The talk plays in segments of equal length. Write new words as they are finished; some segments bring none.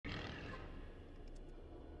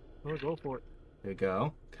Oh, go for it. There you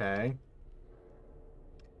go. Okay.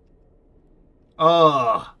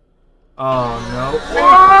 Oh. Oh no.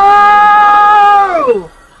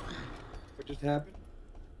 Whoa! What just happened?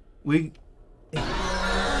 We.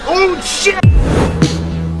 Oh shit!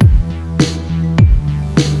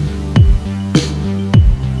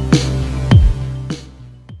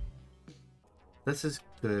 This is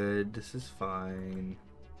good. This is fine.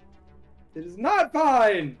 It is not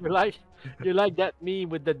fine. You're like that meme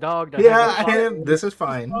with the dog that Yeah, has I a am. This is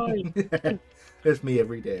fine. fine. It's me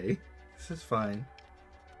every day. This is fine.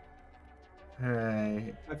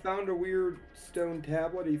 Alright. I found a weird stone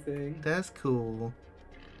tablet-y thing. That's cool.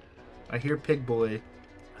 I hear Pig Boy.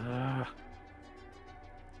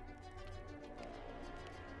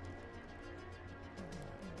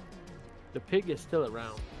 The pig is still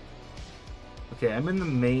around. Okay, I'm in the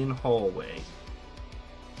main hallway.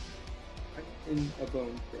 I'm in a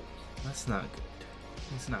bone crypt. That's not good.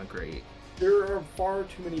 It's not great. There are far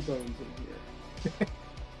too many bones in here.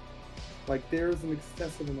 Like, there's an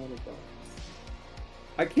excessive amount of bones.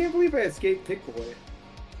 I can't believe I escaped Pig Boy.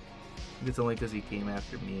 It's only because he came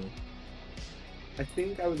after me. I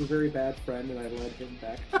think I was a very bad friend and I led him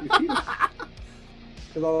back to you.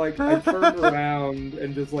 Because I turned around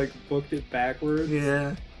and just, like, booked it backwards.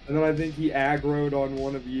 Yeah. And then I think he aggroed on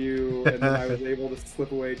one of you, and then I was able to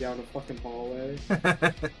slip away down a fucking hallway. So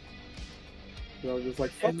I was just like,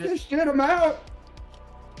 fuck this shit, I'm out!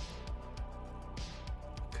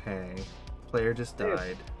 Okay. Player just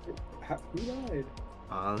died. Who died?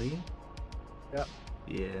 Ollie? Yep.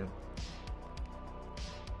 Yeah.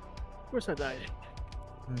 Of course I died.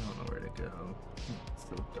 I don't know where to go. It's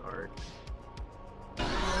so dark.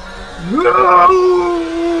 No!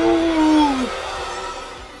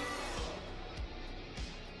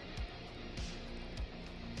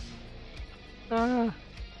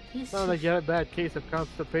 Sounds like you had a bad case of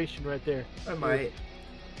constipation right there. I might.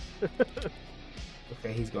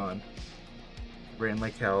 Okay, he's gone. Ran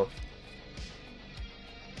like hell.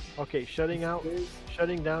 Okay, shutting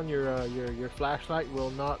down your flashlight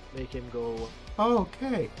will not make him go. Oh,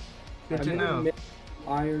 okay. Good to know.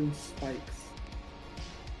 Iron spikes.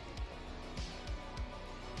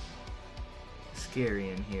 Scary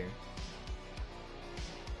in here.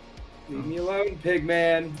 Leave me alone,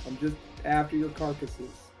 Pigman. I'm just after your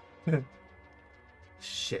carcasses.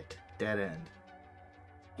 Shit. Dead end.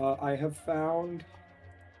 I have found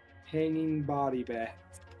hanging body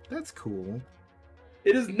bags. That's cool.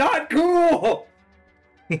 It is not cool!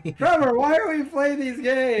 Trevor, why are we playing these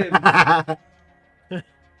games?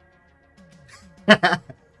 It's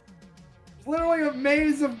literally a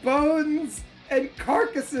maze of bones and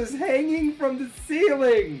carcasses hanging from the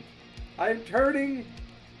ceiling. I'm turning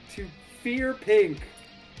to fear pink.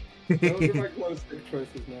 Those are my glow stick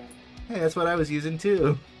choices now. Hey, that's what I was using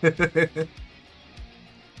too.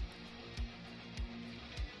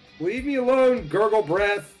 Leave me alone, gurgle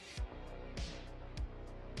breath.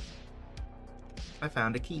 I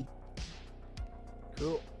found a key.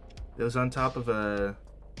 Cool. It was on top of a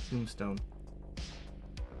tombstone.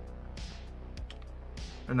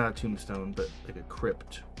 Or not a tombstone, but like a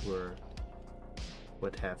crypt or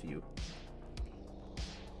what have you.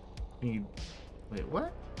 You... Wait,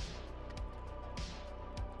 what?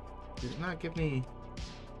 Did it not give me...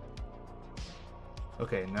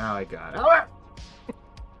 Okay, now I got it.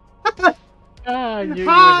 I knew you would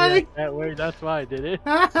Hi! react that way. That's why I did it.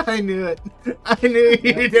 I knew it. I knew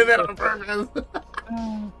you did that on purpose.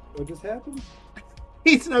 What just happened?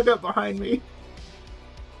 He snuck up behind me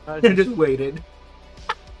and just waited.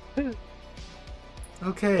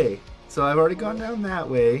 Okay, so I've already gone down that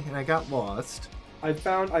way and I got lost. I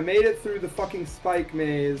made it through the fucking spike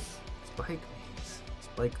maze. Spike maze.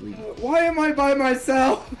 Spike Lee. Why am I by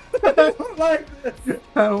myself? I don't like this.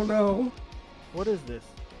 I don't know. What is this?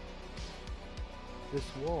 This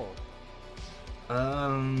wall.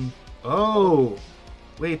 Oh.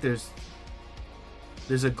 Wait, there's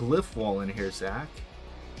a glyph wall in here, Zach.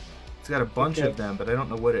 It's got a bunch of them, but I don't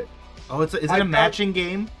know what it... Oh, is it a matching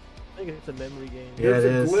game? I think it's a memory game. Yeah,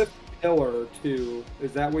 There's a glyph pillar, too.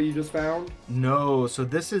 Is that what you just found? No, so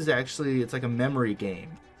this is actually... It's like a memory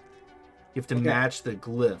game. You have to match the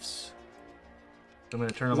glyphs. I'm going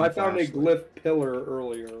to turn on my flashlight. I found a glyph pillar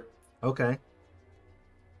earlier. Okay.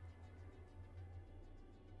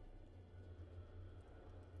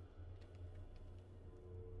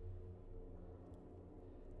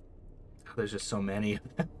 There's just so many of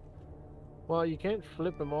them. Well, you can't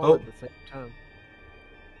flip them all at the same time.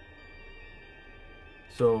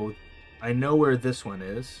 So, I know where this one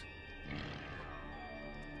is.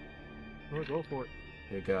 Oh, go for it.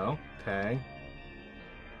 There you go. Okay.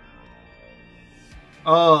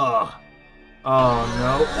 Oh. Oh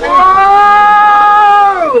no.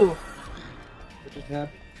 Whoa! What just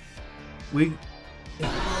happened? We.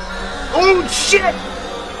 Oh shit!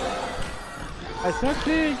 I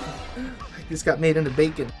succeed! I just got made into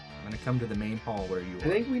bacon. I'm gonna come to the main hall where you are. I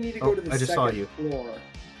think we need to go to the I just saw second you. floor.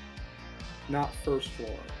 Not first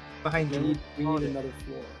floor. Behind you. We need another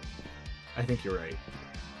floor. I think you're right.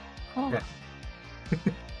 Oh. Okay.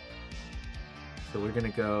 So we're gonna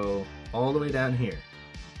go all the way down here.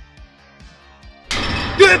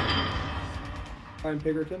 I'm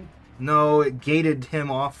Piggerton. No, it gated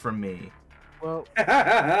him off from me. Well,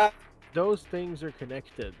 those things are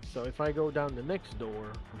connected, so if I go down the next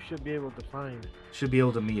door, we should be able to find. Should be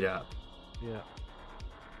able to meet up. Yeah.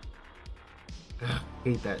 Ugh,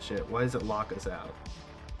 hate that shit. Why does it lock us out?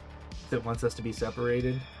 It wants us to be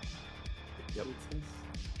separated? Yep.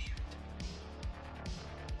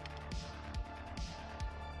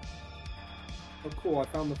 Oh cool, I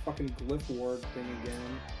found the fucking glyph ward thing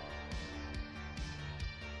again.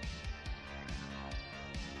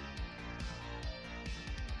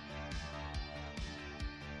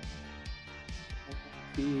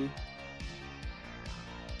 Key.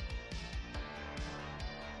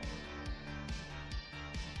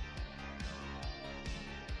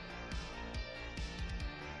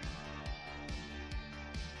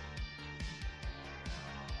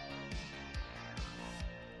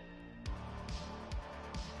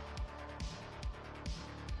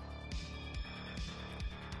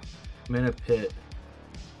 I'm in a pit.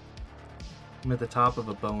 I'm at the top of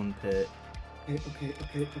a bone pit. Okay.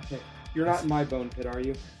 You're not in my bone pit, are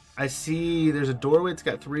you? I see there's a doorway that's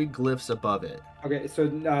got 3 glyphs above it. Okay, so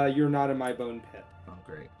you're not in my bone pit. Oh,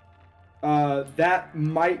 great. That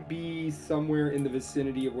might be somewhere in the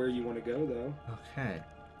vicinity of where you want to go, though. Okay.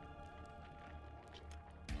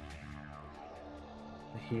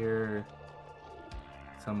 I hear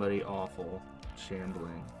somebody awful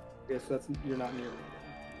shambling. Yes, that's you're not near me.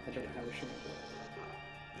 I don't have a shamble.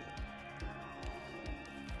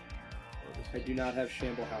 I do not have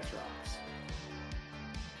shamble house rocks.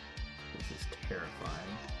 This is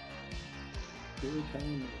terrifying. You're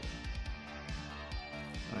telling me.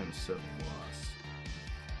 I'm so lost.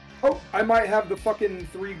 Oh, I might have the fucking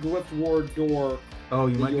 3 glyph ward door. Oh,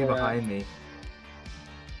 you might be You're behind me.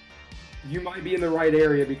 You might be in the right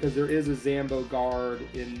area because there is a Zambo guard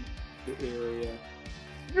in the area.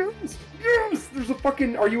 Yes! Yes! There's a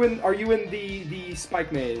fucking. Are you in the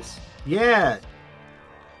spike maze? Yeah.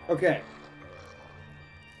 Okay.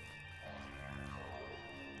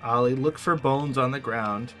 Ollie, look for bones on the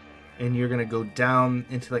ground, and you're gonna go down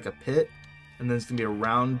into like a pit, and then it's gonna be a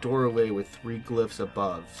round doorway with 3 glyphs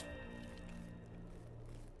above.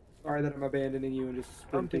 Sorry that I'm abandoning you and just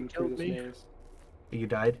sprinting through this me. maze. You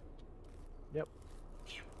died? Yep.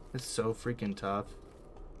 It's so freaking tough.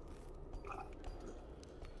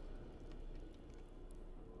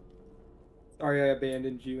 Sorry I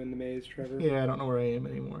abandoned you in the maze, Trevor. Yeah, I don't know where I am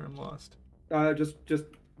anymore. I'm lost.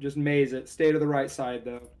 Just maze it. Stay to the right side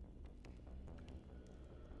though.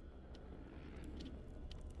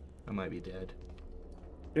 I might be dead.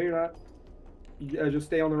 No, you're not. Just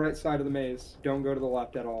stay on the right side of the maze. Don't go to the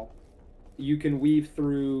left at all. You can weave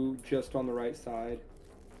through just on the right side.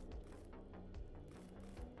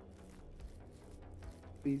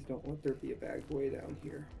 Please don't let there be a bad boy down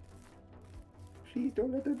here. Please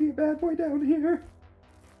don't let there be a bad boy down here.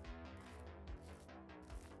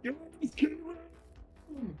 No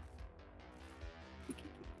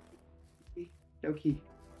key.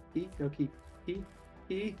 No key.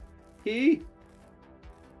 Key.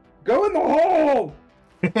 Go in the hole!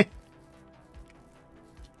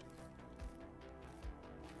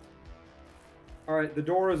 Alright, the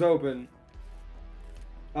door is open.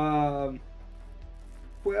 Whoever,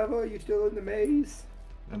 are you still in the maze?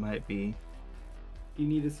 I might be. Do you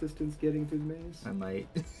need assistance getting through the maze? I might.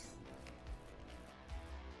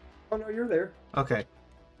 Oh no, you're there. Okay.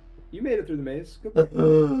 You made it through the maze.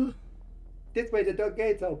 Good. This way, the door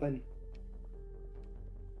gate's open.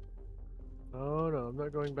 Oh no, I'm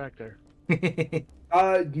not going back there.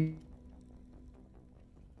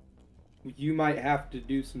 You might have to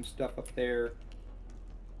do some stuff up there.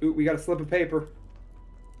 Ooh, we got a slip of paper.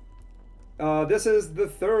 This is the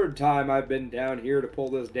 3rd time I've been down here to pull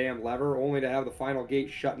this damn lever, only to have the final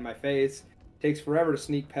gate shut in my face. Takes forever to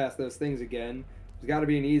sneak past those things again. There's got to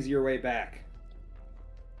be an easier way back.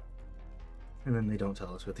 And then they don't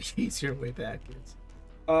tell us what the easier way back is.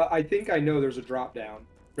 I think I know there's a drop down.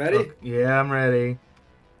 Ready? Okay. Yeah, I'm ready.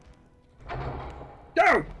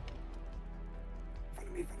 Down!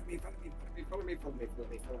 Follow me.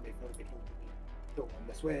 Go on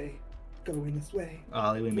this way. Going this way.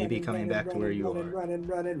 Ollie, we may be coming back to where you are. Running.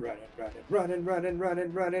 Dropping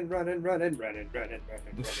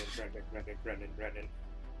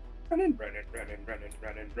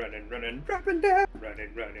down.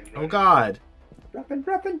 Oh God.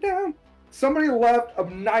 Dropping down. Somebody left a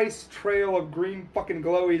nice trail of green fucking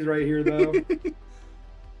glowies right here, though.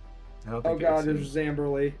 Oh God, there's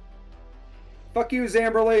Zamberly. Fuck you,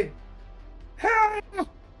 Zamberly. Help!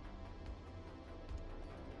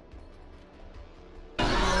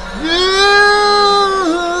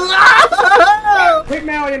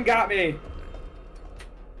 Pygmalion got me.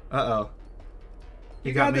 Uh-oh.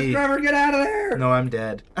 You got me. Trevor, get out of there. No, I'm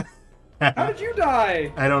dead. How did you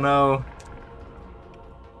die? I don't know.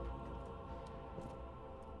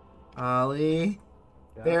 Ollie.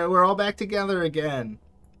 Yeah. There, we're all back together again.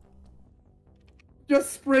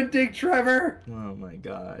 Just sprinting, Trevor. Oh my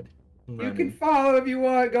God. You can follow if you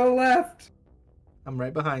want. Go left. I'm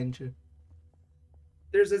right behind you.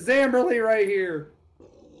 There's a Zamberly right here.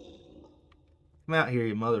 Come out here,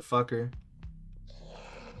 you motherfucker.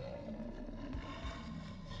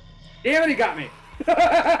 Damn it, he got me.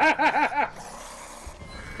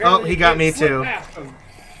 Oh, he got me too.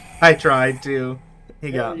 I tried to.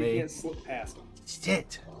 He got me. You can't slip past him.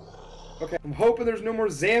 Shit. Okay, I'm hoping there's no more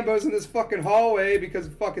Zambos in this fucking hallway because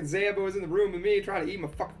fucking Zambo was in the room with me trying to eat my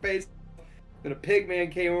fucking face. Then a pig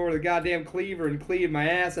man came over with a goddamn cleaver and cleaved my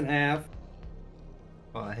ass in half.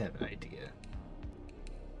 Oh, I have an idea.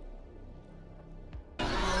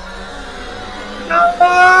 No!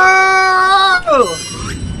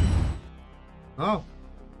 Oh.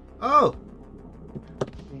 Oh! I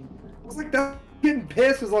was like, getting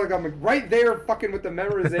pissed. It's like I'm right there fucking with the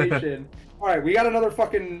memorization. Alright, we got another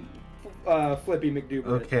fucking Flippy McDuper.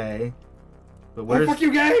 Okay. But where's... Oh, fuck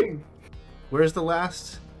you, game! Where's the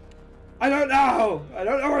last... I don't know! I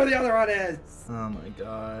don't know where the other one is! Oh my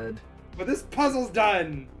God. But this puzzle's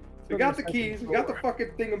done! We got the keys, we got the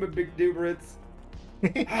fucking thingamabigduberits.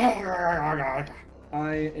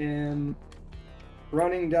 I am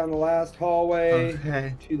running down the last hallway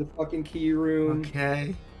to the fucking key room.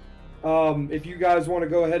 Okay. If you guys want to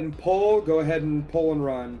go ahead and pull and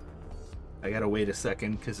run. I gotta wait a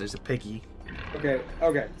second because there's a piggy. Okay,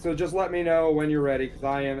 so just let me know when you're ready because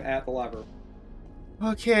I am at the lever.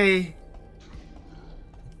 Okay.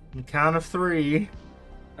 On count of 3.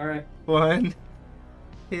 Alright. 1,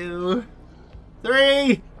 2,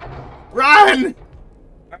 3! Run!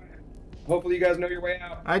 Hopefully you guys know your way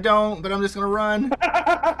out. I don't, but I'm just gonna run.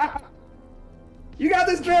 You got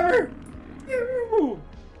this, Trevor!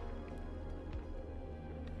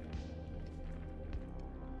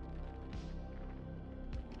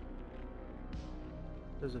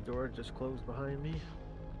 There's a door just closed behind me.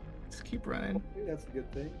 Just keep running. Hopefully that's a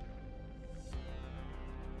good thing.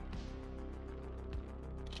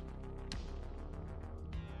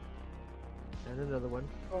 And another one.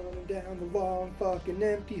 Running down the long fucking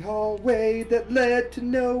empty hallway that led to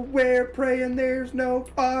nowhere, praying there's no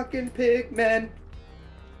fucking pigmen.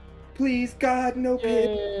 Please God, no pig.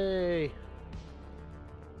 Yay!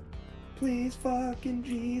 Please fucking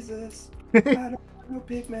Jesus. I don't want no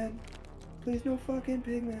pigmen. Please no fucking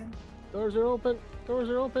pigmen. Doors are open. Doors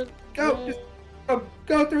are open. Go! Yay. Just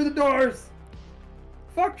go through the doors.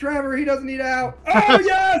 Fuck Trevor, he doesn't need out. Oh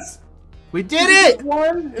yes! We did it!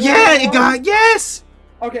 One? Yeah, it got yes!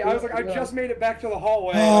 Okay, I was like, I just made it back to the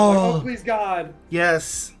hallway. I was like, oh, please God.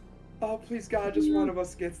 Yes. Oh, please God, just one of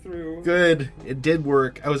us gets through. Good. It did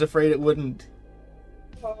work. I was afraid it wouldn't.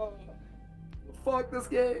 Oh, fuck this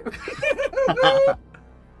game.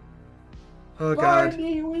 Oh, God.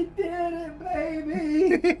 Barney, we did it,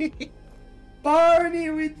 baby. Barney,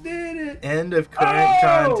 we did it. End of current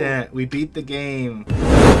content. We beat the game.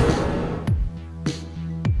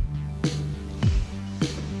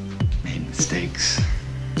 Mistakes.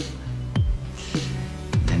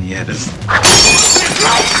 Then you had us.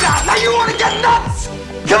 Now you want to get nuts?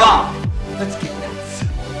 Come on! Let's get